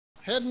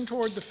Heading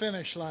toward the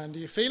finish line. Do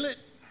you feel it?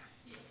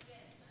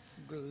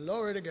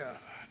 Glory to God.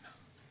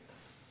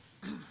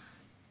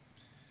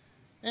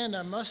 And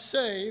I must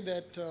say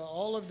that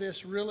all of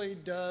this really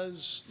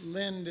does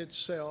lend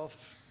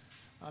itself.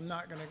 I'm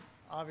not going to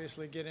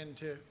obviously get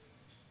into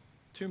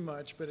too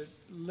much, but it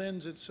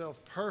lends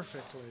itself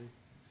perfectly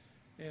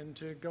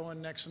into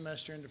going next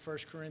semester into 1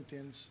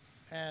 Corinthians.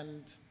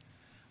 And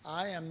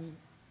I am,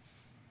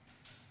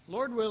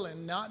 Lord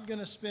willing, not going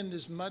to spend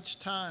as much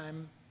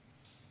time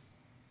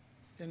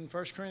in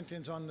 1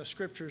 Corinthians on the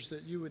scriptures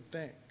that you would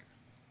think.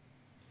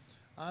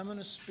 I'm going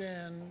to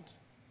spend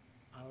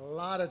a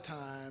lot of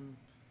time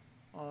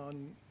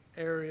on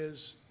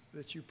areas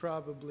that you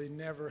probably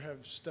never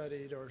have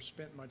studied or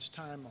spent much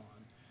time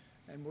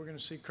on. And we're going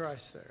to see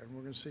Christ there, and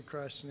we're going to see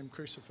Christ and Him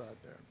crucified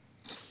there.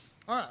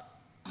 All right.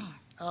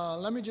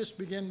 Let me just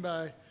begin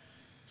by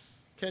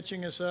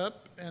catching us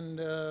up and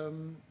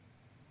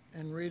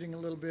reading a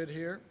little bit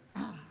here.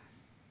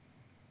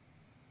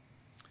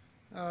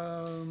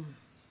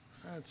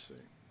 Let's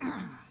see.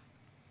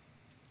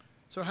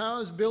 So how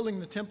is building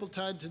the temple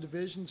tied to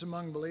divisions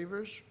among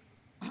believers?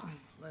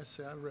 Let's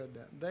see, I read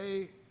that.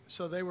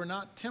 They were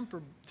not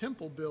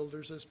temple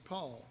builders as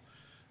Paul.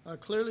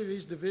 Clearly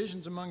these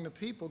divisions among the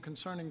people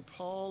concerning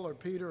Paul or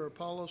Peter or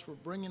Apollos were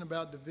bringing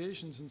about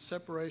divisions and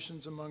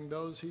separations among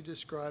those he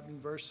described in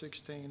verse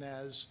 16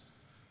 as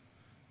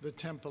the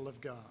temple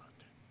of God.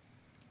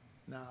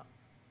 Now,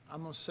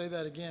 I'm going to say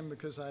that again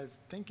because I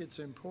think it's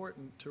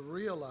important to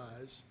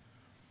realize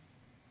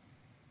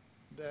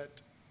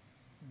that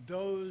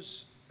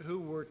those who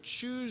were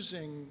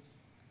choosing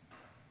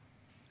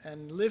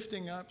and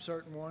lifting up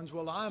certain ones,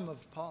 well, I'm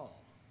of Paul,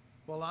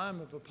 well, I'm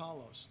of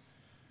Apollos.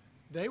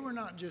 They were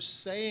not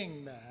just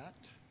saying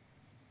that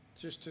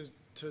just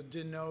to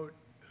denote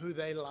who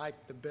they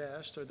liked the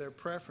best or their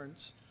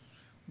preference.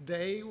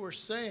 They were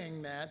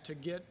saying that to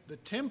get the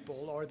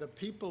temple or the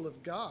people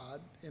of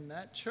God in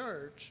that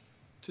church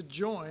to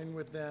join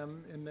with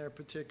them in their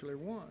particular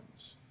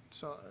ones.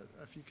 So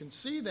if you can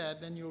see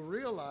that, then you'll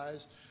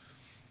realize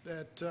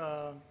that,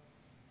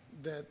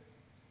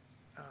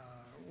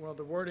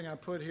 the wording I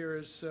put here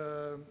is,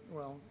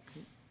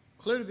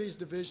 clearly these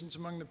divisions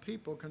among the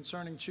people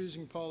concerning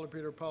choosing Paul or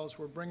Peter or Apollos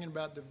were bringing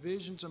about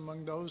divisions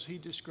among those he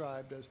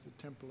described as the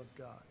temple of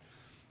God.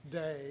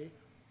 They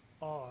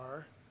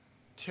are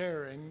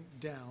tearing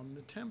down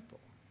the temple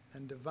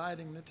and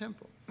dividing the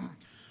temple.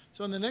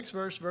 So in the next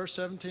verse, verse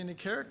 17, he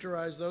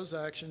characterized those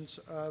actions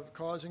of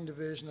causing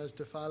division as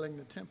defiling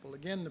the temple.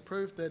 Again, the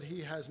proof that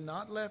he has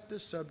not left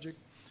this subject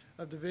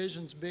of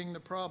divisions being the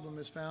problem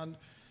is found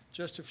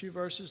just a few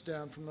verses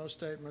down from those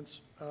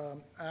statements,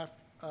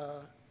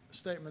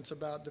 statements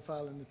about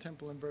defiling the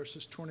temple in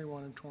verses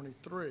 21 and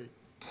 23.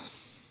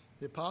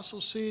 The apostle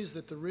sees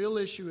that the real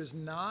issue is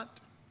not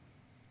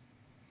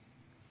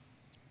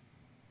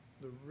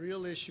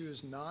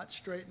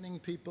straightening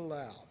people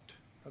out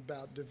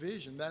about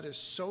division. That is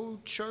so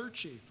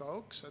churchy,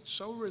 folks. That's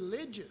so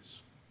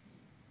religious.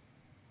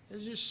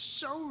 It's just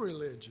so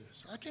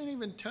religious. I can't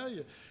even tell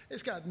you.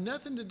 It's got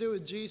nothing to do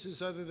with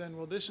Jesus other than,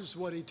 well, this is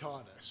what he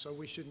taught us, so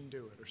we shouldn't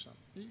do it or something.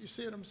 You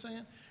see what I'm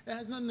saying? It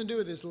has nothing to do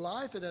with his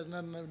life. It has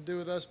nothing to do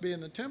with us being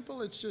the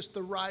temple. It's just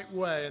the right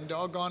way. And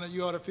doggone it,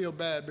 you ought to feel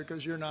bad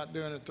because you're not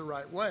doing it the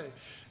right way.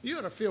 You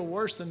ought to feel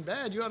worse than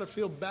bad. You ought to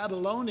feel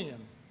Babylonian.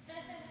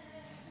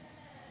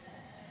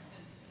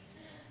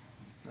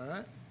 All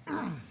right?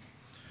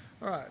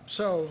 All right,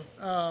 so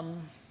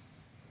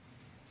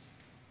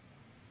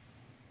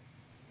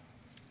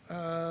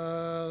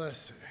let's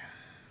see.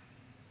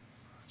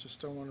 I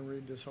just don't want to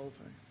read this whole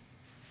thing.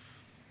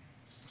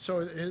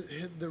 So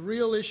the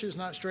real issue is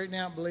not straightening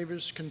out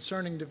believers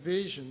concerning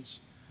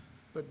divisions,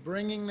 but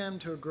bringing them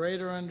to a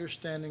greater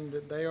understanding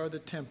that they are the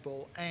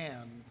temple,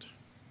 and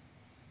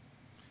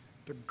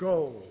the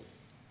goal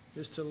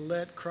is to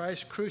let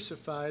Christ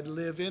crucified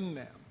live in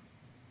them,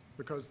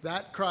 because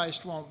that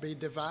Christ won't be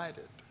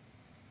divided.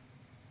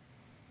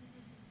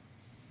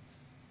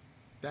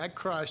 That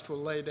Christ will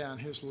lay down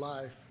his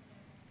life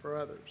for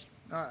others.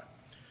 All right.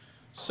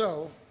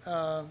 So,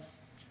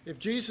 if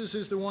Jesus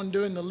is the one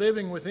doing the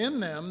living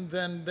within them,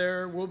 then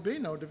there will be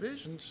no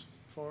divisions.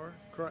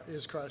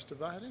 Is Christ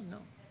divided? No.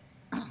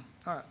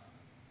 All right.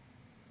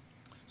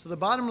 So the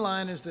bottom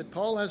line is that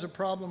Paul has a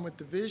problem with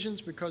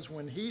divisions because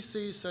when he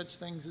sees such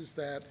things as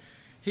that,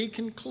 he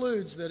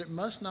concludes that it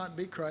must not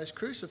be Christ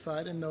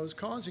crucified in those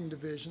causing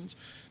divisions,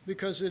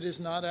 because it is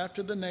not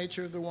after the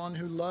nature of the one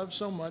who loved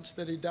so much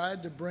that he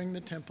died to bring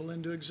the temple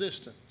into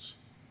existence.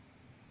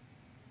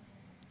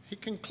 He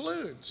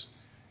concludes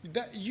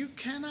that you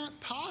cannot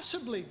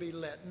possibly be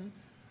letting,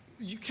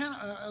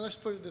 let's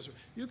put it this way,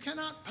 you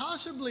cannot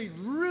possibly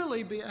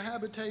really be a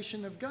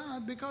habitation of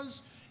God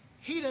because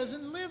he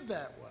doesn't live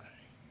that way.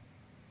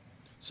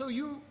 So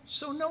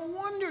no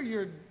wonder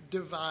you're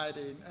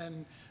dividing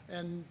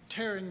and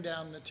tearing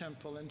down the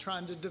temple and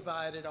trying to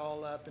divide it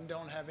all up and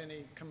don't have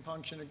any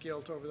compunction or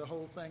guilt over the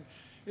whole thing,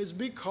 is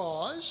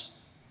because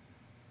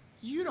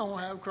you don't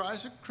have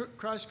Christ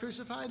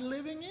crucified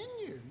living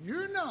in you.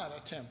 You're not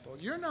a temple.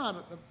 You're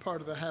not a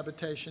part of the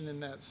habitation in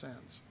that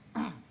sense.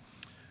 All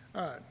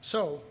right,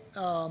 so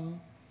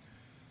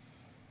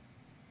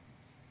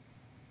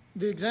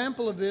the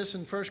example of this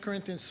in 1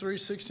 Corinthians 3,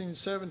 16 and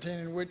 17,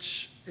 in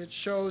which it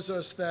shows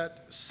us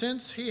that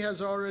since he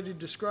has already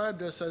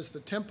described us as the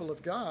temple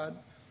of God,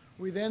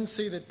 we then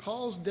see that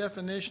Paul's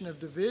definition of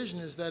division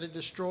is that it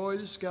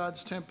destroys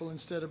God's temple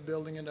instead of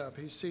building it up.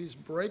 He sees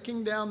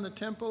breaking down the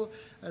temple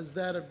as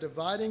that of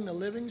dividing the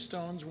living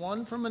stones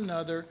one from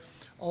another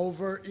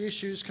over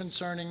issues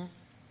concerning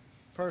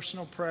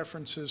personal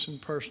preferences and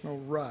personal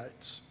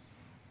rights.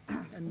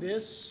 And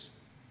this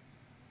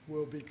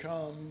will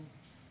become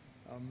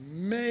a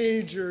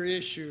major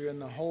issue in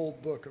the whole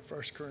book of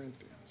 1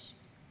 Corinthians.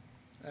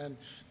 And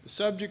the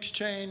subjects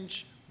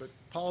change, but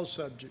Paul's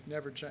subject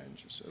never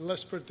changes.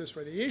 Let's put it this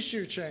way. The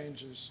issue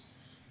changes,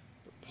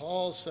 but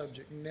Paul's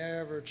subject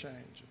never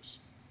changes.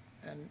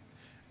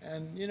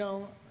 And you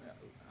know,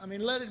 I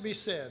mean, let it be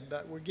said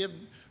that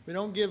we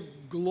don't give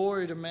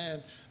glory to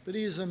man, but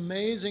he is an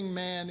amazing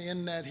man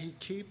in that he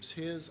keeps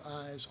his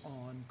eyes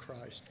on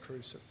Christ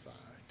crucified.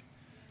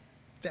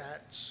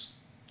 That's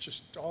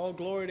just all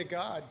glory to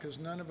God, because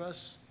none of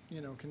us,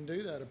 you know, can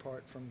do that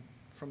apart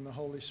from the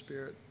Holy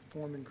Spirit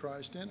forming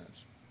Christ in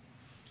us.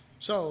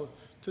 So,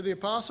 to the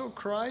apostle,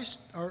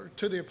 crucified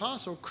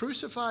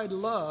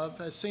love,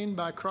 as seen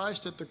by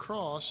Christ at the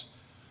cross,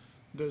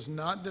 does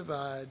not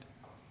divide,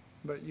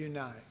 but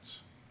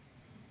unites.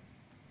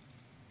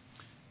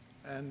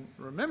 And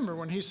remember,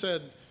 when he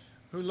said,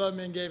 "Who loved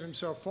me and gave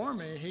himself for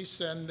me," he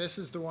said, "This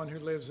is the one who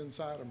lives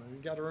inside of me."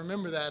 You got to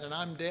remember that, and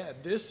I'm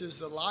dead. This is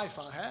the life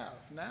I have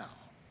now.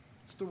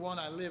 It's the one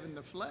I live in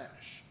the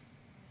flesh.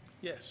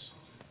 Yes?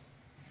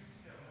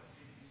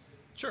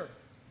 Sure.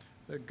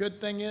 The good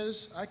thing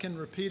is I can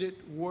repeat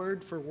it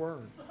word for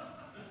word.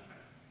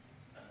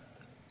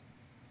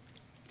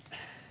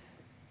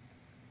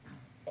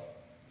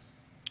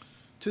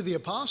 To the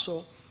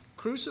apostle,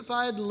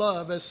 crucified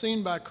love, as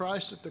seen by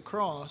Christ at the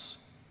cross,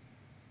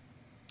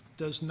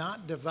 does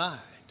not divide,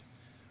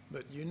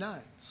 but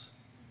unites.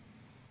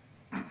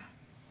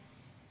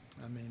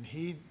 I mean,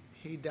 he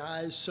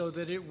dies so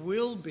that it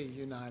will be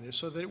united,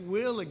 so that it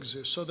will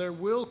exist, so there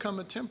will come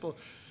a temple.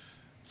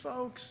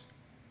 Folks,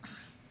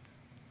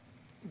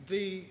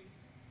 the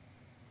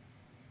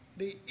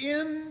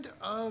end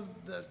of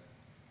the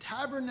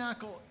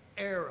tabernacle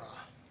era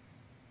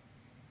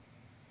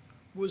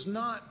was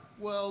not,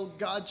 well,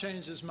 God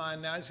changed his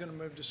mind, now he's going to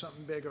move to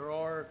something bigger,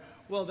 or,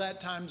 well, that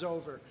time's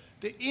over.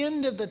 The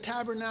end of the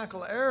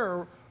tabernacle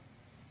era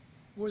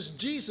was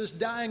Jesus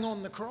dying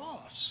on the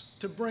cross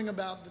to bring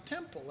about the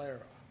temple era.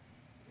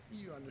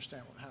 You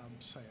understand how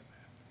I'm saying that.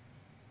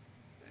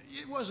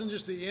 It wasn't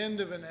just the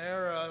end of an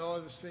era,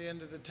 oh, it's the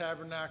end of the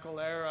tabernacle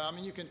era. I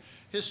mean,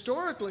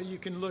 historically you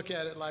can look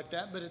at it like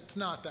that, but it's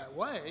not that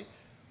way,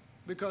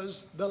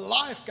 because the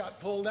life got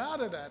pulled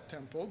out of that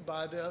temple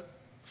by the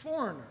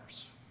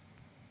foreigners.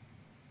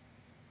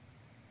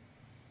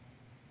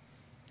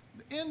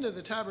 The end of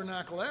the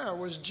tabernacle era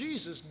was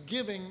Jesus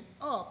giving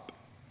up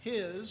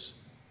his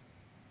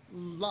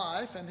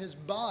life and his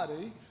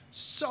body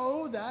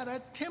so that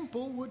a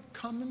temple would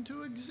come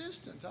into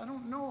existence. I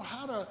don't know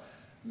how to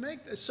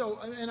make this. So,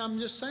 and I'm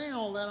just saying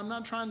all that. I'm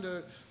not trying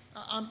to,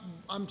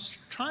 I'm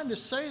trying to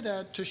say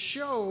that to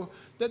show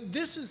that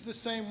this is the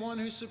same one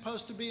who's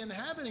supposed to be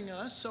inhabiting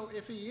us. So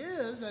if he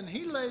is, and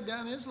he laid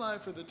down his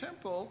life for the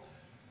temple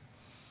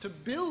to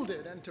build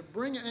it and to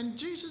bring it, and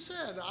Jesus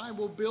said, "I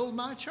will build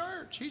my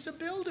church." He's a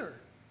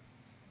builder.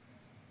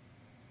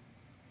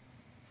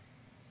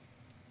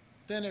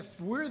 Then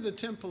if we're the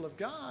temple of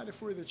God,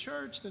 if we're the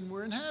church, then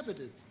we're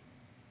inhabited.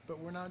 But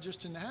we're not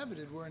just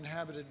inhabited, we're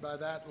inhabited by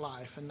that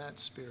life and that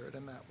spirit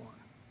and that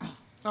one.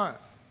 All right.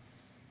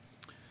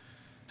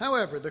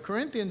 However, the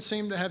Corinthians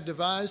seem to have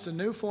devised a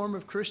new form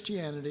of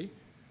Christianity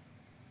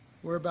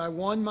whereby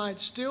one might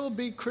still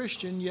be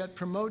Christian yet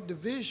promote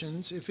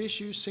divisions if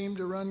issues seem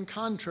to run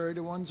contrary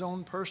to one's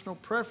own personal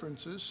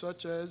preferences,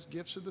 such as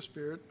gifts of the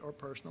Spirit or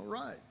personal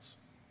rights.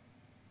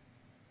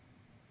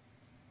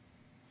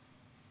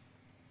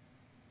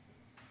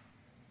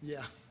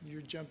 Yeah,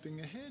 you're jumping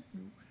ahead,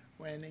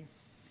 Wanny.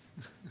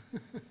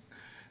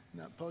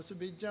 Not supposed to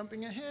be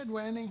jumping ahead,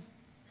 Wanny.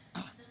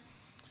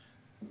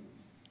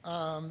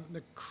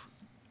 The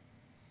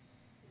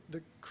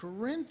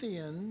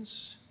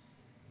Corinthians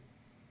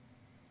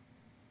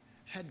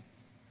had,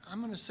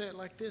 I'm going to say it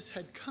like this,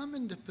 had come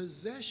into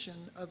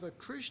possession of a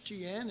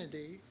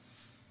Christianity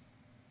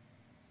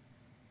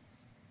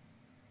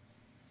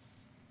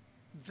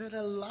that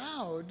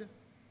allowed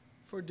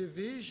for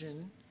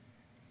division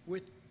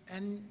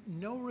and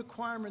no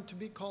requirement to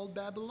be called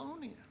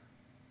Babylonian.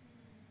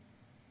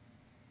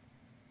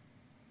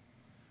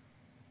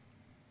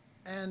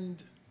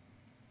 And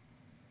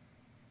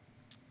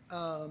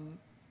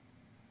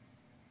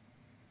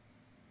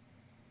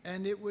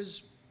it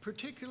was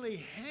particularly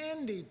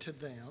handy to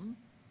them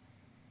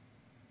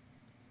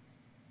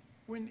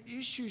when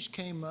issues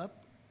came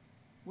up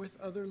with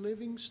other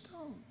living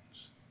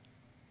stones.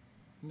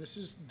 And this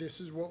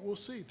is what we'll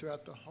see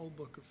throughout the whole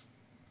book of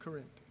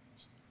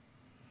Corinthians,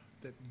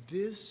 that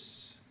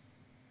this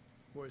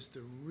was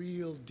the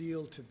real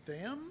deal to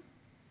them.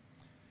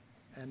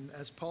 And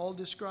as Paul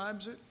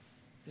describes it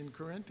in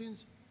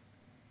Corinthians,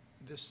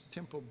 this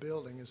temple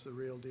building is the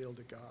real deal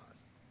to God.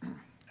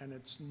 And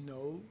it's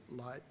no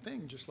light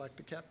thing, just like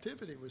the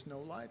captivity was no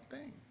light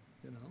thing,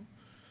 you know.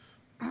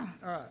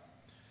 All right.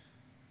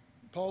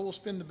 Paul will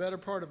spend the better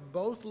part of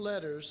both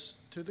letters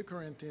to the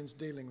Corinthians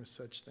dealing with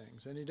such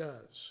things, and he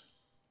does.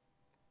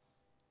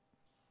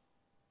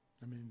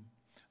 I mean,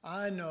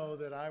 I know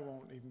that I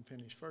won't even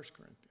finish 1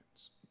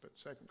 Corinthians, but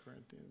 2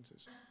 Corinthians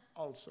is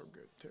also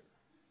good too.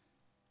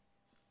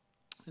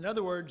 In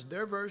other words,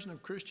 their version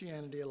of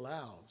Christianity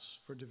allows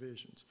for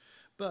divisions.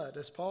 But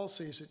as Paul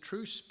sees it,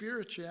 true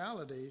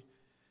spirituality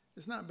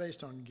is not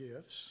based on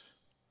gifts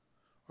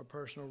or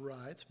personal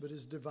rights, but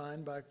is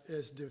defined by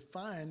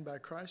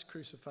Christ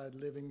crucified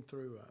living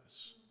through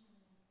us.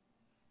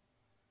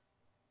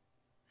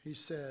 He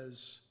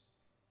says,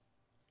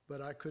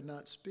 "But I could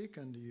not speak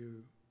unto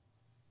you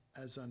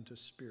as unto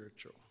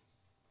spiritual,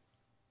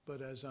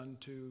 but as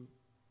unto,"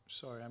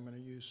 sorry, I'm going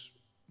to use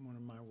one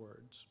of my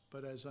words,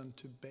 "but as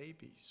unto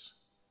babies."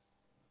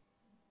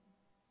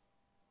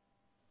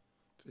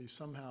 See,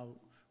 somehow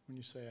when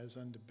you say as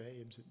unto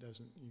babes, it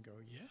doesn't, you go,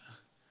 yeah.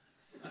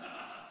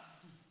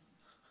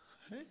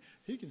 Hey,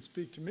 he can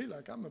speak to me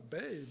like I'm a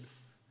babe.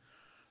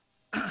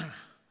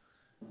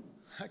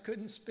 I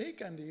couldn't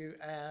speak unto you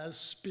as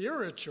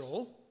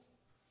spiritual,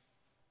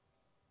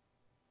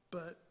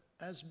 but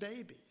as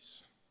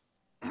babies.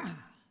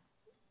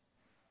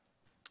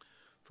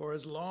 For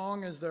as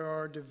long as there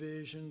are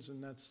divisions,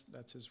 and that's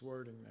his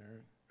wording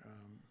there.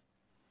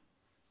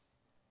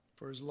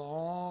 For as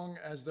long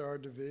as there are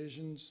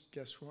divisions,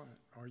 guess what?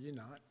 Are you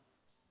not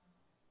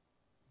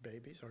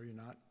babies? Are you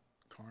not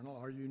carnal?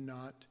 Are you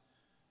not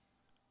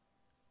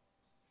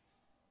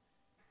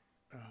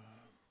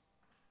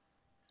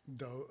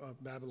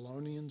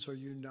Babylonians? Are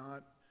you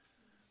not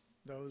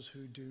those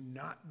who do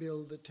not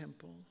build the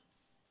temple,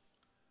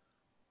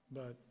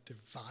 but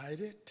divide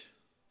it?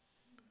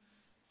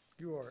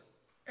 You are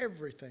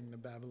everything the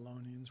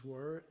Babylonians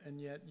were,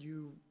 and yet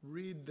you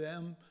read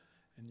them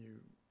and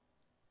you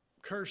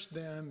curse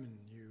them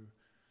and you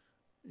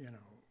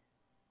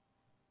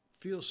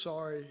feel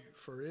sorry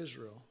for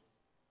Israel.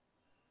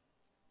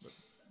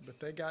 But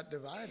they got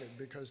divided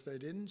because they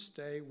didn't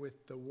stay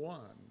with the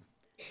one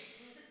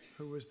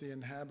who was the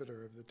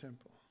inhabitor of the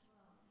temple.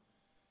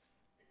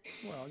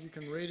 Well, you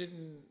can read it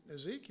in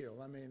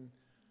Ezekiel. I mean,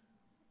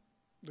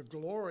 the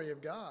glory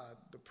of God,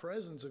 the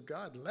presence of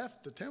God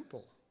left the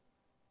temple.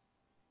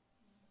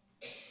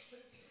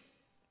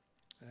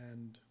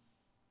 And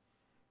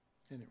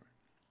anyway.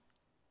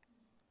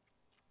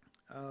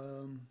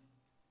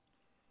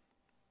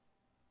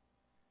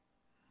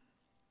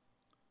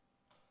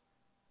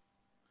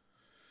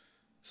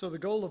 So the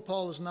goal of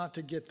Paul is not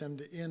to get them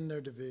to end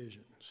their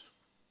divisions.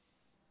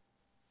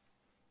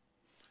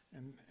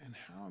 And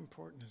how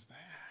important is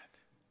that?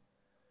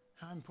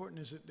 How important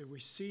is it that we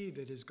see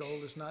that his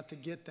goal is not to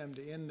get them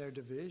to end their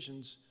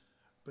divisions,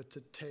 but to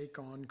take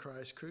on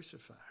Christ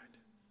crucified?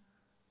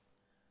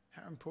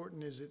 How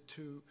important is it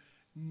to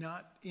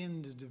not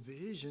end the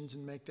divisions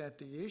and make that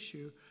the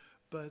issue,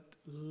 but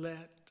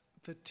let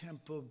the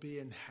temple be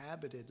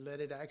inhabited. Let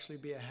it actually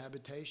be a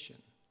habitation,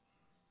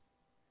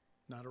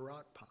 not a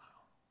rock pile.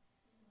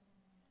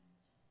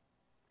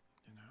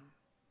 You know?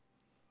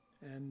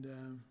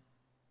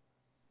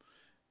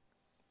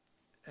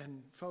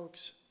 And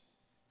folks,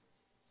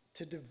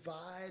 to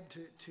divide,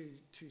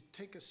 to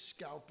take a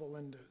scalpel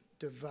and to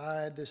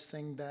divide this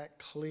thing that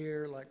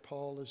clear like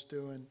Paul is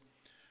doing,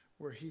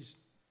 where he's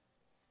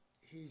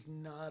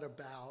not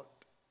about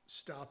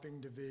stopping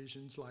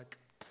divisions like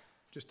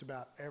just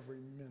about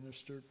every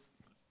minister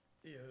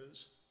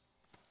is.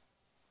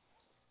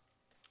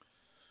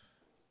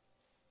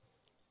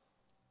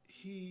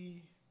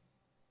 He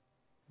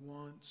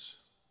wants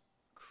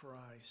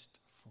Christ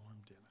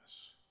formed in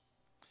us.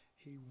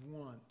 He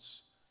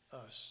wants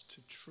us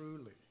to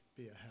truly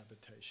be a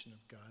habitation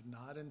of God,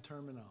 not in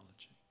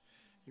terminology.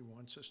 He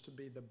wants us to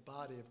be the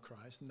body of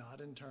Christ,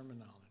 not in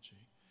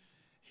terminology.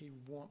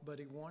 But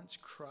he wants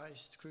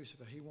Christ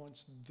crucified. He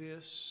wants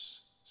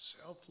this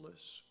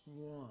selfless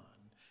one.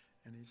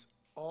 And he's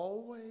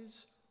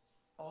always,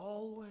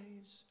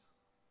 always,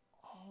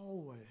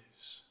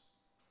 always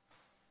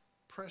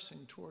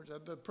pressing towards.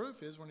 The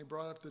proof is when he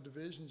brought up the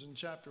divisions in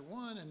chapter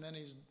 1, and then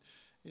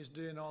he's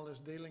doing all this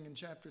dealing in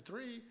chapter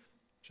 3.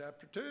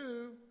 Chapter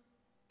 2,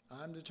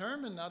 I'm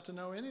determined not to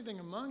know anything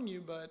among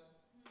you but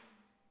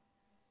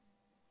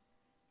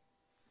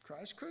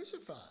Christ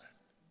crucified.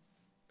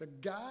 The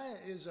guy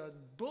is a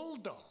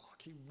bulldog.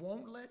 He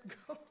won't let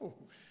go.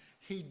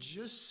 He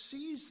just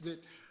sees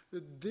that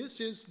this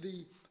is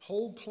the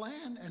whole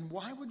plan, and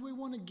why would we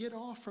want to get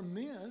off from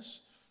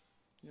this?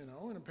 You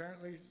know, and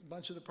apparently a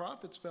bunch of the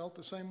prophets felt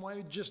the same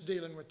way, just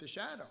dealing with the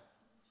shadow.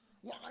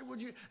 Why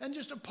would you? And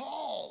just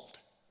appalled,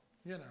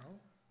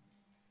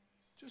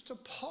 just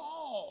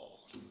appalled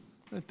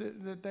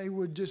that they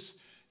would just,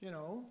 you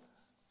know.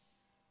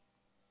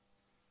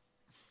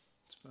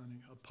 It's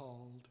funny,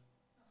 appalled.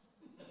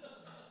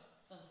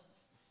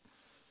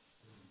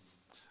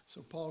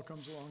 So Paul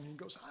comes along and he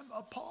goes, I'm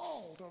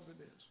appalled over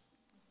this.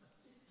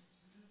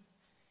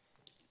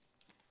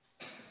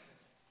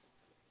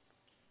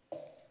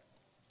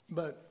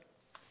 But,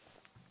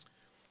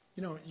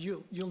 you know,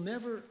 you'll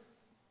never,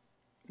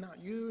 not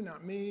you,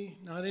 not me,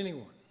 not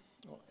anyone,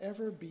 will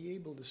ever be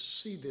able to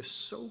see this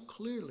so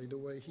clearly the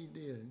way he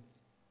did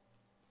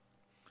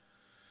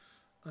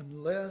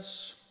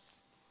unless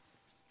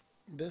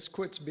this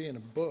quits being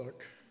a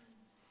book,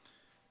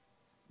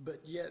 but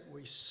yet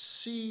we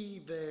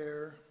see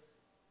there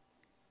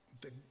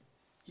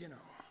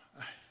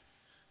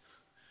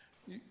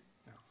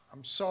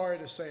I'm sorry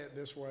to say it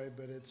this way,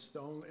 but it's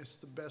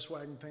the best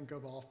way I can think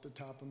of off the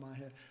top of my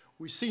head.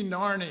 We see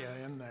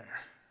Narnia in there.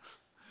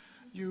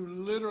 You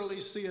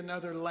literally see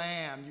another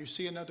land, you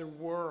see another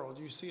world,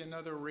 you see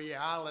another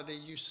reality,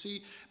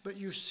 but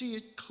you see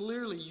it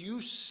clearly.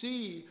 You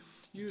see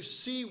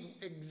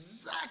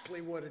exactly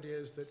what it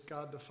is that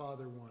God the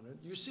Father wanted.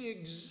 You see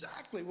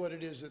exactly what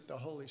it is that the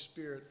Holy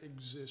Spirit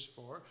exists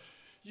for.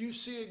 You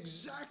see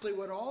exactly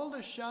what all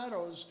the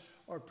shadows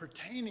are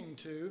pertaining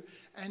to,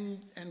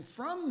 and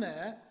from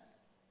that,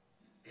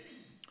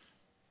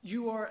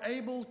 you are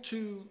able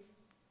to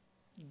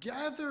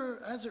gather,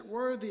 as it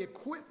were, the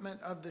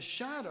equipment of the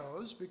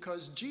shadows,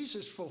 because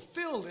Jesus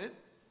fulfilled it.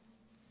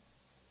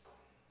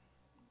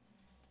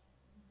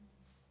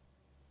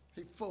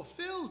 He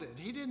fulfilled it.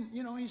 He didn't,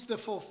 he's the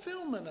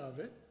fulfillment of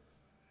it.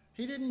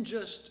 He didn't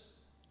just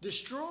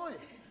destroy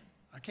it.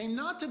 I came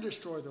not to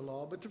destroy the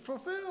law, but to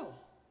fulfill.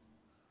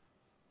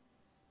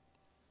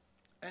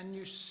 And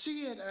you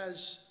see it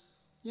as,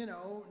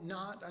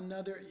 not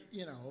another,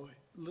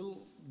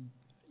 little,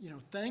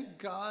 thank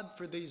God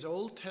for these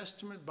Old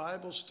Testament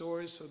Bible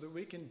stories so that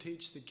we can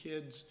teach the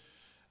kids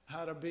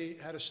how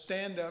to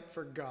stand up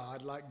for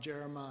God like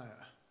Jeremiah.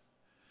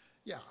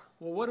 Yeah,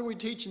 well, what are we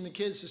teaching the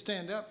kids to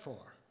stand up for?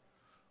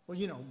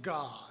 Well,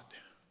 God.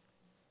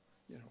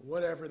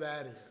 Whatever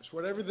that is.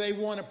 Whatever they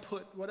want to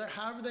put,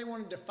 however they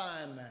want to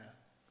define that.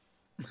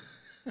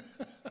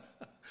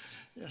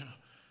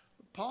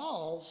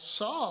 Paul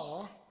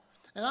saw,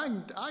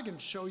 and I can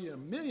show you a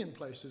million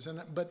places,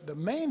 but the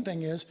main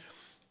thing is,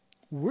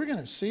 we're going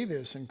to see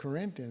this in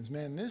Corinthians.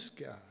 Man, this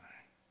guy,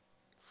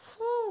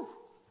 whew,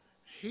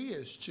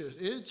 it's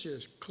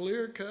just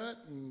clear cut,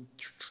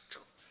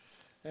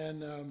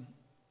 and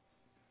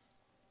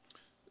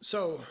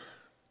so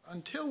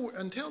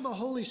until the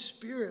Holy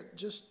Spirit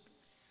just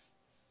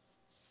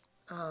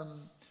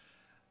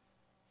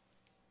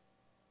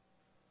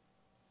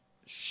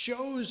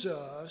shows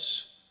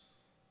us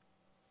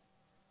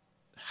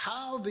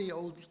how the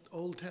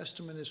Old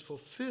Testament is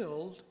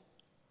fulfilled,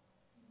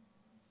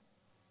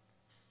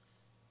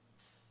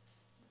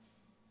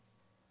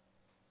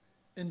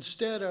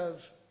 instead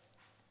of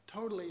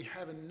totally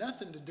having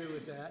nothing to do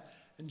with that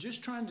and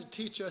just trying to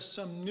teach us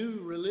some new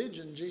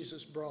religion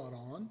Jesus brought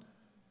on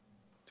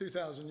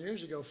 2,000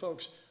 years ago.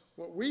 Folks,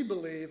 what we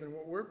believe and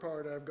what we're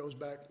part of goes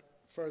back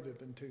further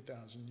than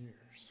 2,000 years.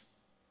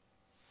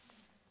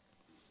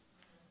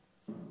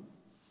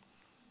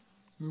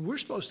 I mean, we're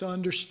supposed to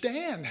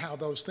understand how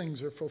those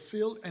things are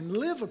fulfilled and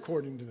live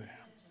according to them.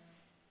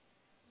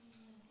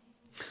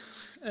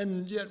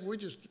 And yet we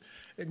just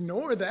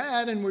ignore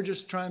that, and we're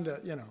just trying to,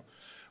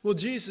 well,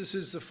 Jesus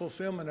is the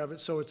fulfillment of it,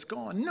 so it's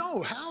gone.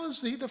 No, how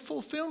is he the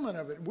fulfillment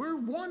of it? We're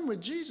one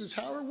with Jesus.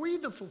 How are we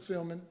the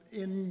fulfillment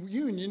in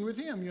union with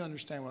him? You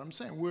understand what I'm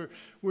saying?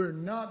 We're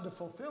not the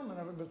fulfillment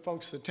of it, but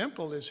folks, the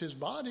temple is his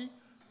body.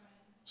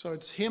 So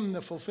it's him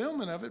the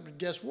fulfillment of it, but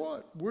guess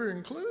what? We're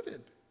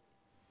included.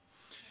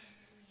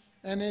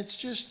 And it's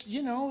just,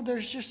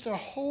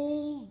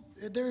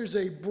 there's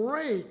a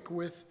break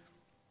with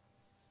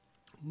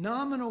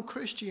nominal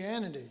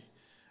Christianity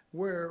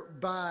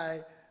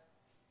whereby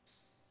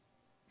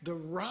the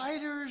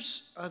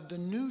writers of the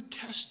New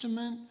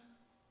Testament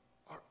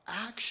are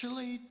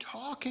actually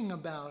talking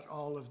about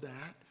all of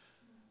that,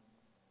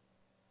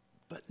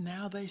 but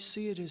now they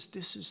see it as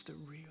this is the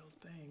real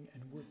thing,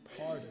 and we're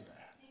part of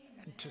that.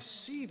 And to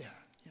see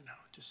that, and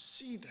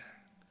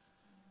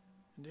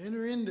to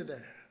enter into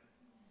that.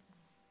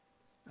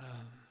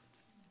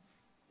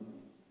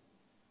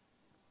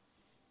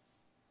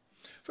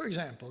 For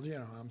example,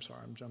 I'm sorry,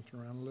 I'm jumping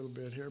around a little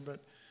bit here,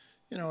 but,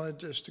 it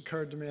just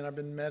occurred to me, and I've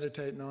been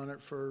meditating on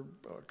it for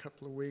a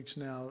couple of weeks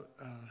now.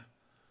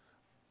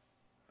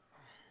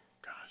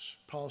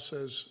 Paul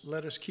says,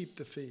 let us keep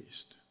the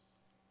feast.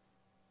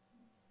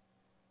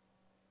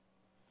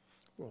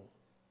 Well,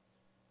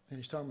 and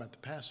he's talking about the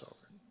Passover.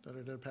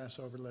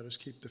 Passover, let us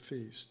keep the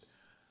feast.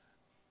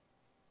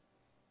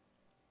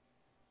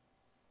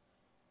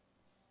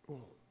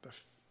 Well,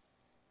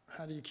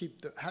 how do you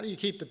keep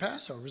the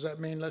Passover? Does that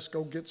mean let's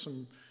go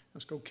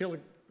kill a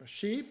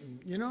sheep? And,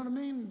 you know what I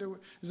mean?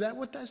 Is that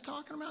what that's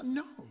talking about?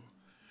 No.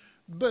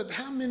 But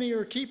how many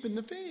are keeping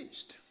the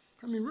feast?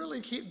 I mean,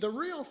 really keep the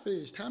real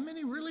feast. How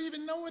many really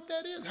even know what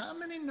that is? How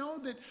many know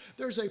that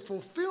there's a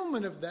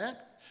fulfillment of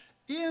that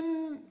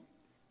in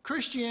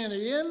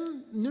Christianity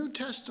in New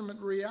Testament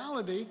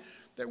reality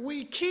that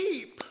we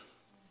keep.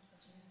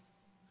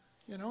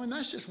 You know, and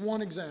that's just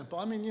one example.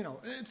 I mean, you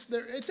know, it's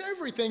there, it's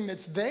everything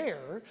that's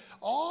there.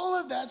 All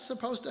of that's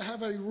supposed to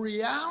have a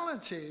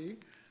reality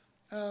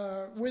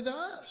with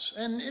us,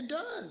 and it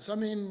does. I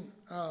mean,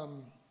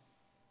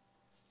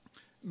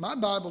 my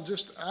Bible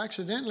just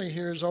accidentally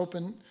here is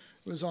open.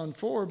 It was on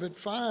 4, but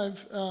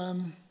 5.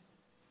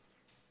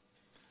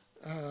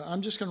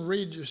 I'm just going to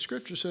read the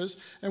scripture says,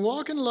 and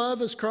walk in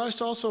love as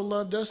Christ also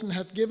loved us and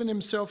hath given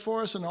himself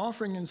for us an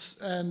offering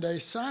and a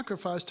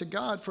sacrifice to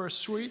God for a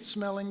sweet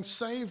smelling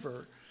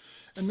savor.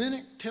 And then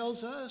it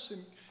tells us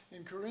in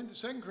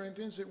 2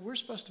 Corinthians that we're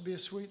supposed to be a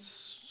sweet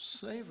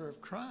savor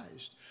of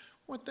Christ.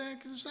 What the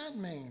heck does that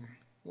mean?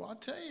 Well, I'll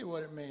tell you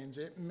what it means.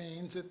 It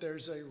means that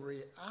there's a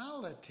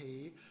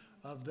reality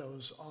of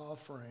those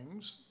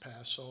offerings,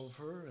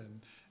 Passover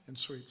and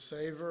sweet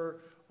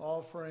savor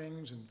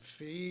offerings and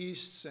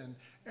feasts and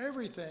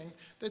everything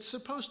that's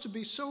supposed to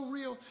be so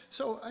real.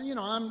 So, you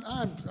know,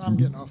 I'm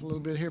getting off a little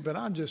bit here, but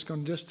I'm just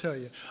going to tell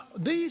you.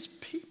 These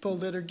people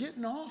that are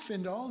getting off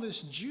into all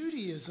this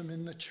Judaism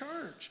in the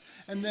church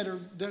and that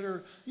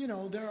are, you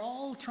know, they're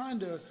all trying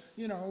to,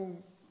 you know,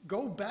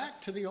 go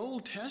back to the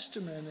Old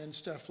Testament and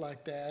stuff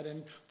like that.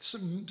 And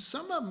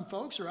some of them,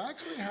 folks, are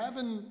actually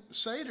having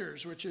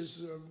seders, which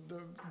is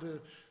the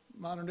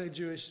modern-day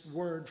Jewish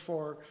word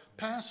for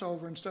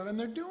Passover and stuff, and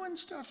they're doing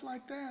stuff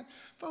like that.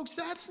 Folks,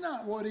 that's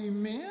not what he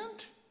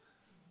meant.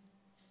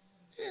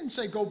 He didn't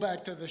say go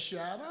back to the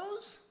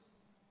shadows.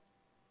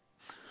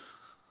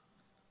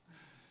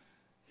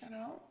 You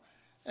know?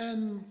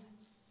 And,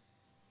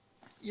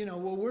 you know,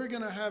 well, we're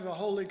going to have a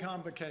holy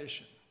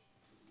convocation.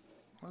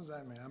 What does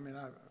that mean? I mean,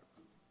 I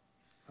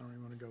don't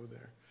even want to go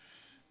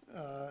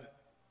there.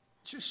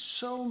 Just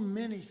so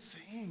many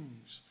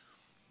things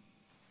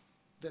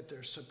that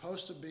they're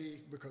supposed to be,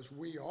 because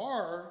we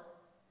are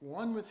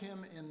one with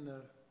him in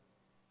the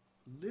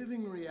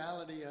living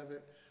reality of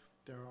it.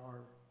 There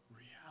are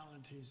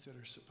realities that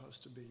are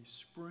supposed to be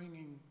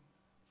springing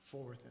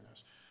forth in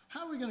us.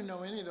 How are we going to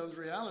know any of those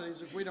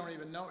realities if we don't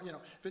even know? You know,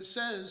 if it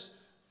says,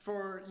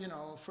 for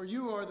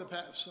you are the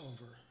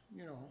Passover,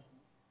 you know,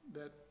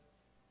 that,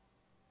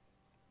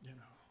 you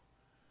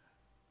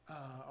know,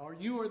 or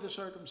you are the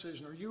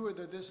circumcision, or you are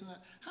the this and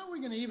that. How are we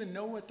going to even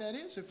know what that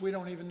is if we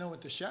don't even know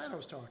what the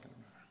shadow's talking about?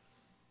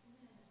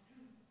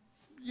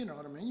 You know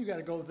what I mean? You got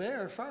to go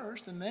there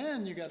first, and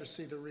then you got to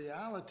see the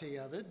reality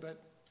of it.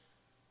 But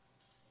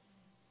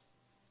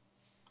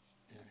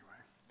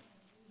anyway,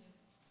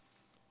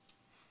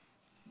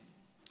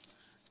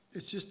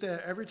 it's just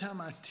that every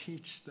time I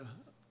teach the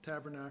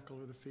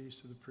tabernacle or the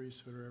feast or the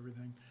priesthood or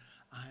everything,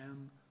 I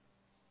am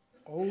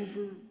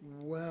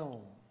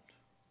overwhelmed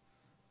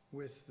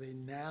with the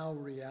now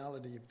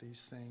reality of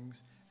these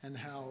things and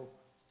how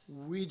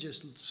we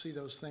just see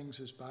those things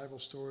as Bible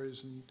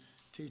stories and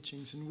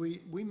teachings, and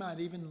we might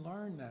even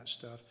learn that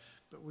stuff,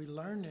 but we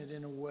learn it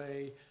in a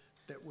way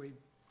that we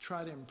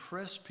try to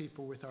impress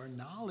people with our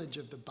knowledge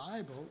of the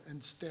Bible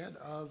instead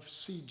of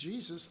see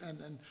Jesus and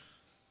then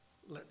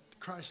let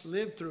Christ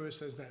live through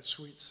us as that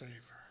sweet savor.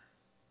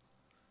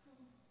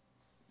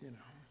 You know.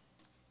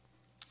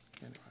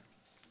 Anyway,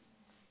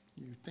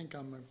 you think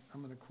I'm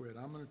going to quit.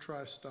 I'm going to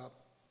try to stop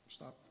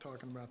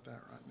talking about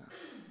that right now.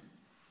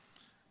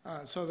 All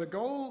right, so the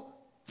goal,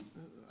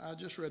 I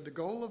just read, the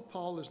goal of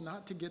Paul is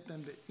not to get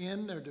them to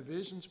end their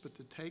divisions, but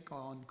to take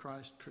on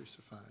Christ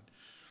crucified.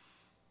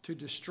 To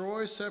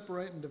destroy,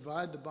 separate, and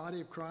divide the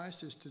body of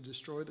Christ is to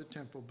destroy the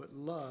temple, but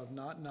love,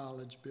 not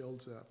knowledge,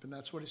 builds up. And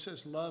that's what he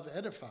says, love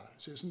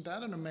edifies. Isn't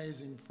that an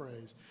amazing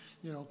phrase?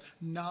 You know,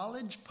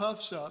 knowledge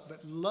puffs up,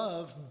 but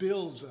love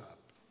builds up.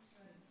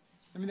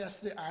 I mean, that's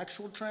the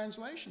actual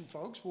translation,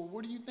 folks. Well,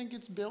 what do you think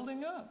it's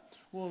building up?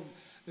 Well,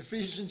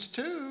 Ephesians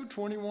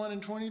 2:21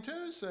 and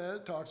 22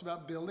 talks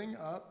about building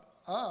up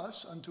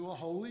us unto a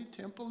holy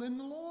temple in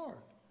the Lord.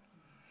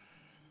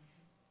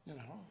 You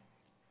know.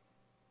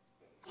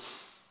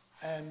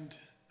 And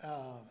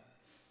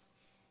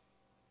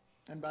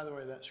by the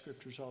way, that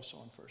scripture is also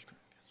in 1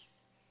 Corinthians.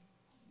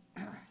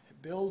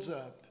 It builds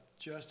up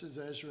just as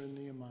Ezra and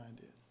Nehemiah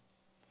did.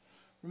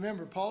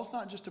 Remember, Paul's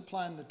not just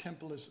applying the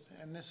temple as,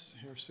 and this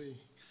here, see,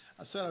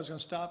 I said I was going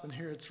to stop, and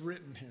here it's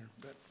written here.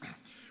 But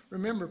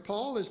remember,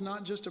 Paul is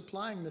not just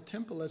applying the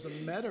temple as a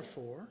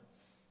metaphor.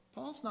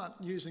 Paul's not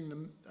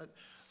using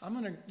I'm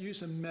going to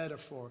use a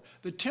metaphor.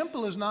 The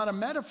temple is not a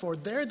metaphor.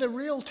 They're the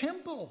real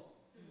temple.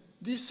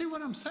 Do you see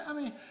what I'm saying? I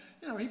mean,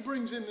 you know, he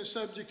brings in the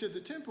subject of the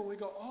temple. We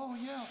go, oh,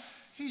 yeah,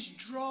 he's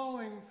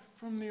drawing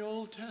from the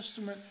Old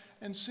Testament.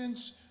 And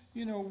since,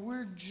 you know,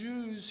 we're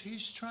Jews,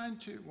 he's trying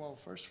to, well,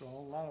 first of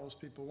all, a lot of those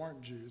people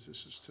weren't Jews.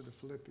 This is to the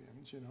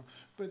Philippians, you know.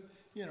 But,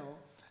 you know,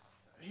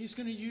 he's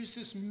going to use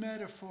this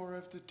metaphor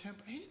of the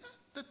temple.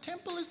 The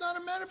temple is not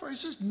a metaphor. He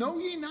says, know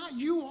ye not,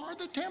 you are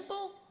the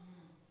temple?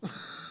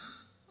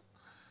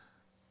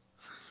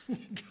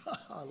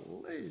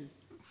 Golly.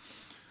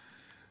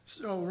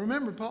 So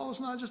remember, Paul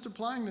is not just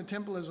applying the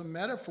temple as a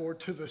metaphor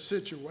to the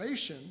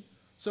situation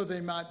so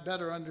they might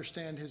better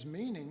understand his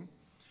meaning.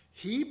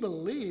 He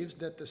believes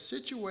that the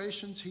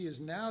situations he is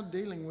now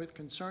dealing with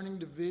concerning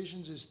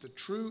divisions is the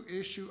true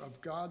issue of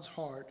God's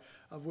heart,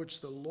 of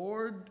which the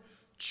Lord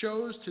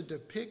chose to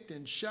depict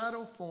in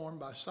shadow form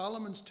by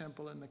Solomon's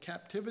temple and the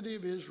captivity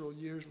of Israel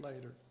years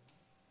later.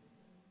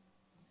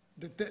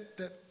 That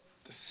the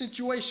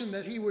situation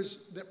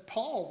that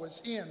Paul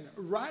was in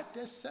right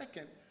this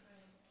second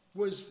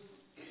was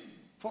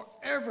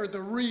forever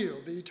the real,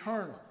 the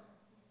eternal.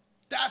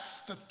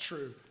 That's the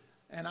truth.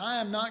 And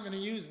I am not going to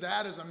use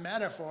that as a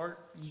metaphor.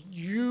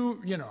 You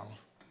know,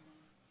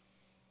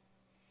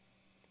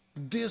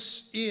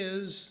 this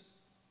is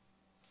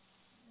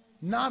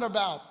not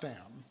about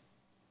them,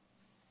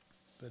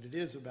 but it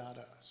is about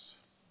us.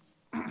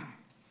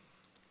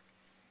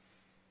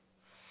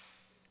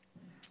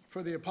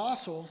 For the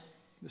apostle,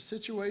 the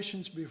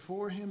situations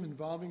before him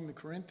involving the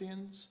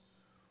Corinthians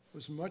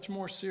was much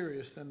more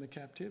serious than the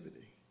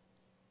captivity,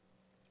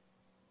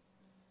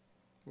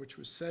 which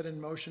was set in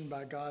motion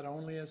by God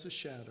only as a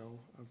shadow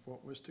of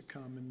what was to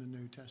come in the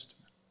New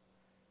Testament.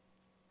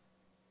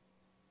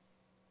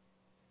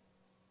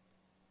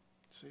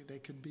 See, they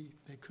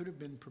could have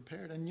been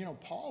prepared. And you know,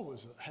 Paul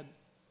was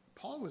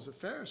a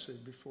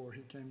Pharisee before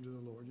he came to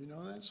the Lord. You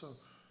know that? So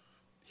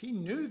he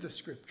knew the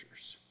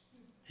scriptures.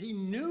 He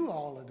knew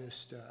all of this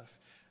stuff.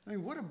 I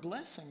mean, what a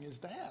blessing is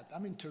that? I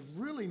mean, to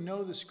really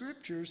know the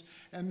scriptures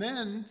and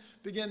then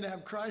begin to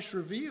have Christ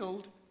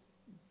revealed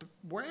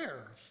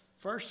where?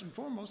 First and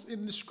foremost,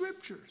 in the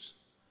scriptures.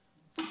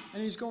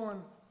 And he's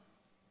going,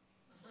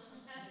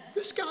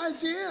 this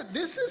guy's it.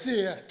 This is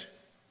it.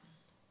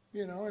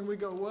 You know, and we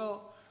go,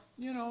 well,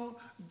 you know,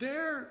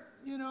 they're,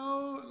 you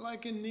know,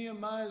 like in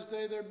Nehemiah's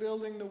day, they're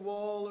building the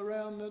wall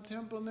around the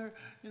temple, and they're,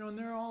 you know, and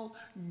they're all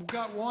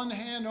got one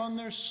hand on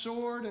their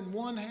sword and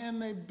one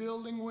hand they're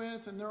building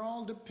with, and they're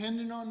all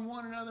dependent on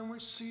one another. And we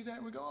see that,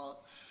 and we go, oh,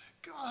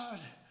 God.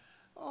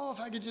 Oh,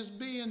 if I could just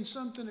be in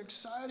something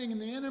exciting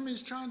and the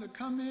enemy's trying to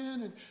come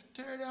in and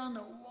tear down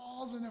the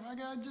walls, and if I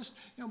got just,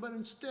 you know, but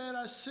instead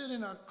I sit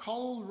in a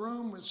cold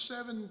room with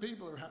 7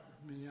 people, or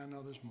I mean, I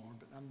know there's more,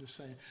 but I'm just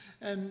saying,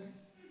 and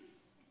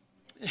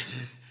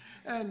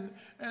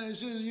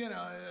it's just, you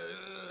know,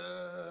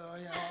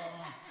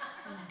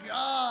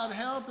 God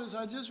help us,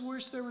 I just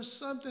wish there was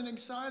something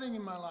exciting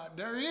in my life.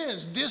 There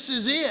is. This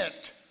is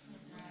it.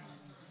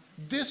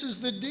 This is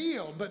the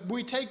deal, but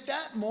we take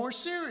that more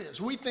serious.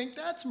 We think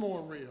that's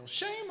more real.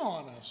 Shame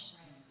on us,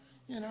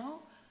 you know?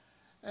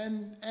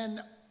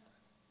 And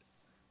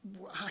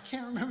I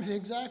can't remember the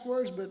exact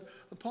words, but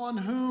upon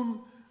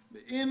whom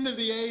the end of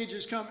the age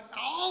has come,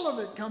 all of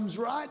it comes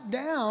right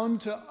down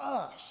to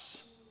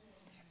us.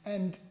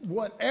 And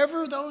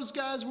whatever those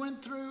guys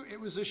went through, it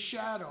was a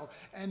shadow.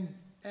 And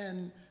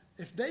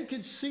if they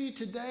could see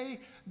today,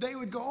 they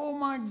would go, oh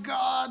my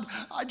God,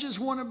 I just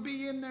want to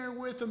be in there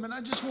with them. And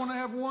I just want to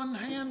have one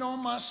hand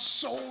on my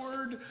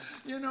sword,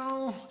 you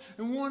know,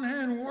 and one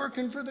hand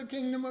working for the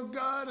kingdom of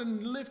God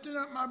and lifting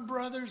up my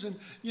brothers. And,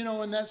 you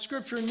know, in that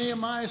scripture in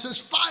Nehemiah says,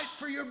 fight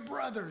for your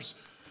brothers.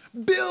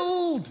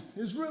 Build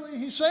is really,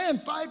 he's saying,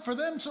 fight for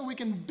them so we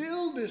can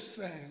build this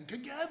thing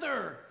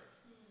together.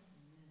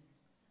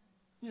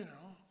 You know.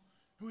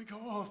 We go,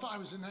 oh, if I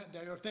was in that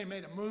day, or if they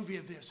made a movie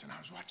of this, and I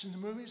was watching the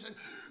movie and said,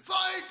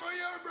 fight for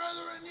your brother,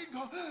 and you'd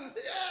go,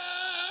 yeah,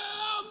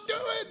 I'll do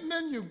it. And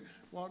then you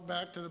walk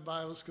back to the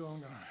Bible school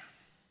and go,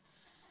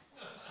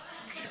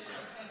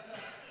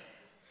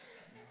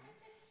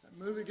 that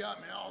movie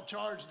got me all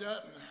charged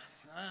up, and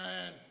I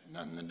had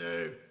nothing to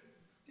do.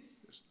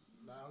 This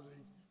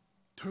lousy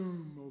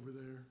tomb over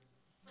there.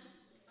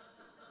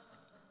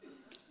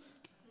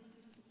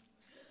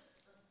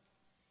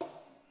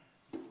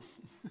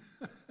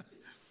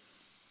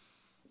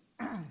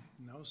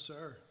 No,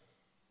 sir.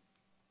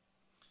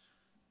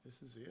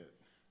 This is it.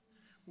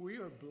 We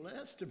are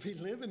blessed to be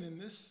living in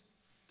this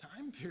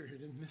time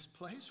period, in this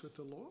place with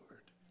the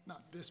Lord.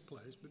 Not this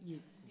place, but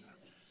you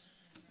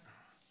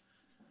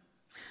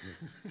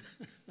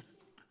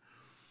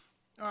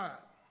know. All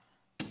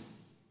right.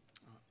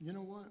 You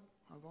know what?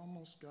 I've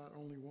almost got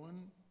only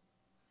one.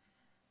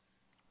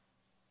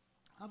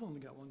 I've only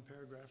got one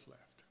paragraph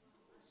left.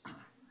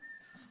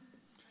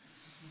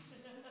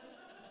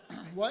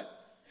 What?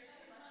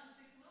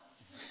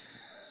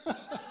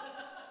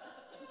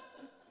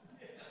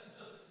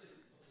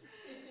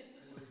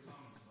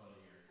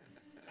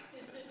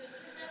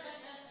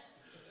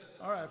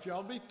 All right, if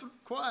y'all be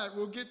quiet,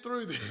 we'll get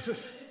through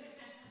this.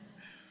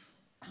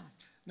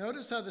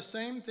 Notice how the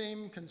same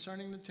theme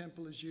concerning the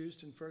temple is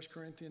used in 1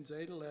 Corinthians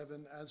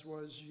 8:11 as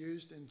was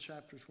used in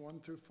chapters 1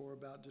 through 4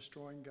 about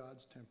destroying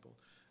God's temple.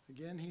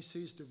 Again, he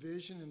sees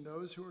division in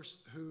those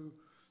who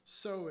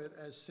sow it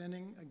as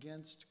sinning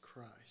against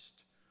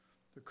Christ,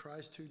 the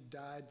Christ who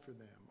died for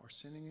them, or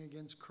sinning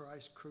against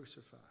Christ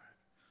crucified,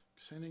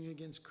 sinning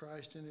against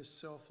Christ in his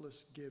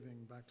selfless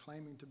giving by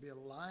claiming to be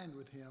aligned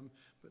with him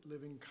but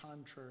living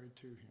contrary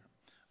to him.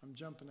 I'm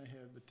jumping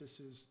ahead, but this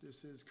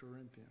is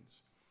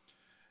Corinthians.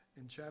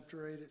 In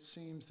chapter 8, it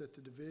seems that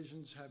the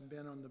divisions have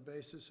been on the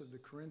basis of the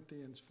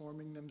Corinthians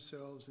forming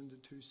themselves into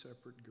 2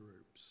 separate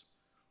groups.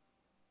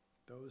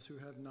 those who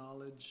have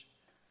knowledge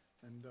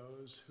and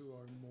those who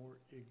are more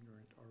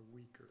ignorant or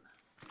weaker.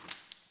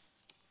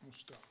 We'll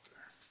stop there.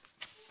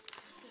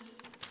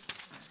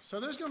 So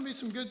there's going to be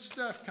some good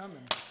stuff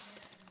coming.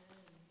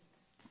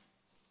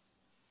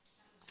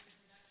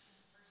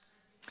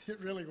 It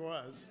really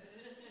was.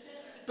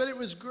 But it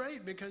was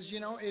great because,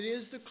 it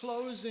is the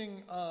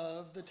closing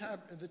of the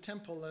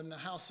temple and the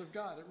house of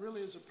God. It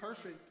really is a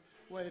perfect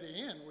way to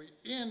end. We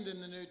end in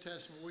the New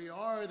Testament. We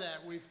are that.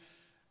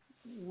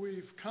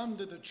 We've come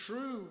to the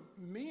true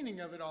meaning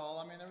of it all.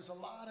 I mean, there was a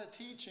lot of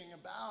teaching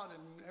about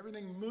and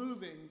everything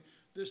moving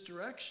this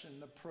direction,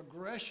 the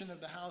progression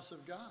of the house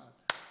of God.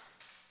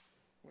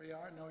 We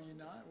are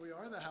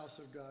the house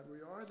of God. We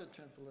are the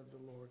temple of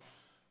the Lord.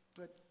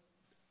 But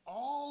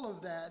all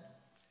of that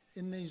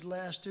in these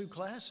last two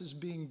classes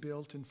being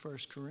built in 1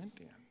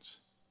 Corinthians. Yes.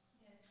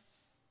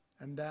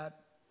 And that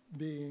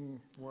being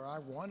where I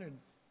wanted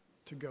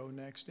to go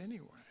next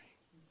anyway.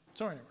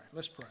 So anyway,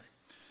 let's pray.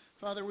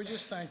 Father, we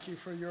just thank you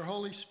for your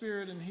Holy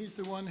Spirit, and he's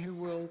the one who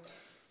will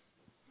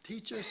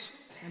teach us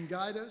and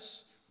guide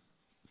us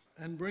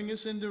and bring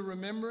us into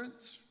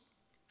remembrance.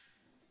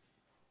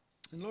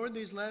 And Lord,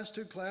 these last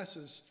two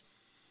classes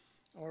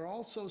are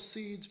also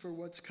seeds for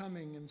what's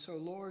coming. And so,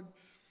 Lord,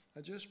 I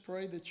just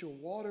pray that you'll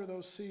water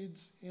those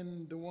seeds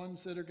in the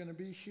ones that are going to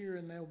be here,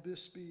 and they'll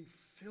just be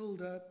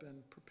filled up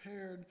and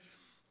prepared.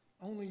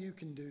 Only you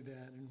can do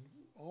that. And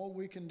all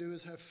we can do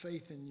is have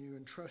faith in you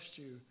and trust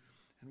you.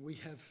 And we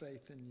have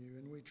faith in you,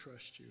 and we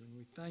trust you. And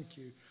we thank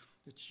you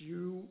that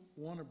you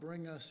want to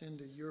bring us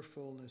into your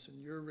fullness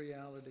and your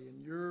reality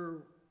and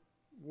your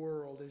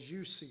world as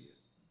you see it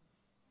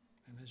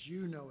and as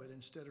you know it,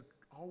 instead of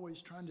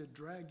always trying to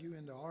drag you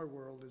into our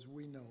world as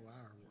we know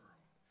our world.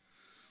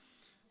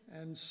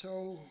 And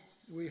so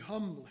we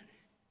humbly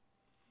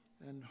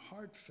and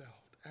heartfelt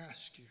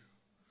ask you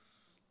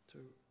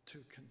to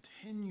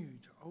continue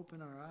to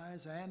open our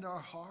eyes and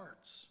our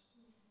hearts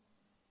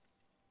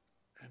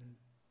and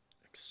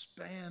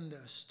expand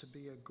us to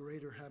be a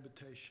greater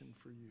habitation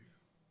for you.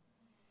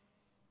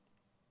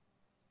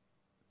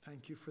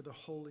 Thank you for the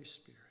Holy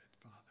Spirit,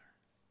 Father.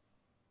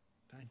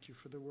 Thank you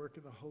for the work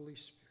of the Holy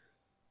Spirit.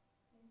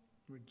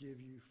 We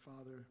give you,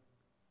 Father,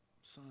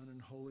 Son,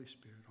 and Holy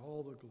Spirit,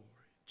 all the glory.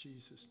 In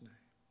Jesus' name.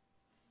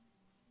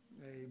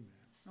 Amen.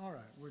 All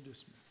right, we're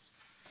dismissed.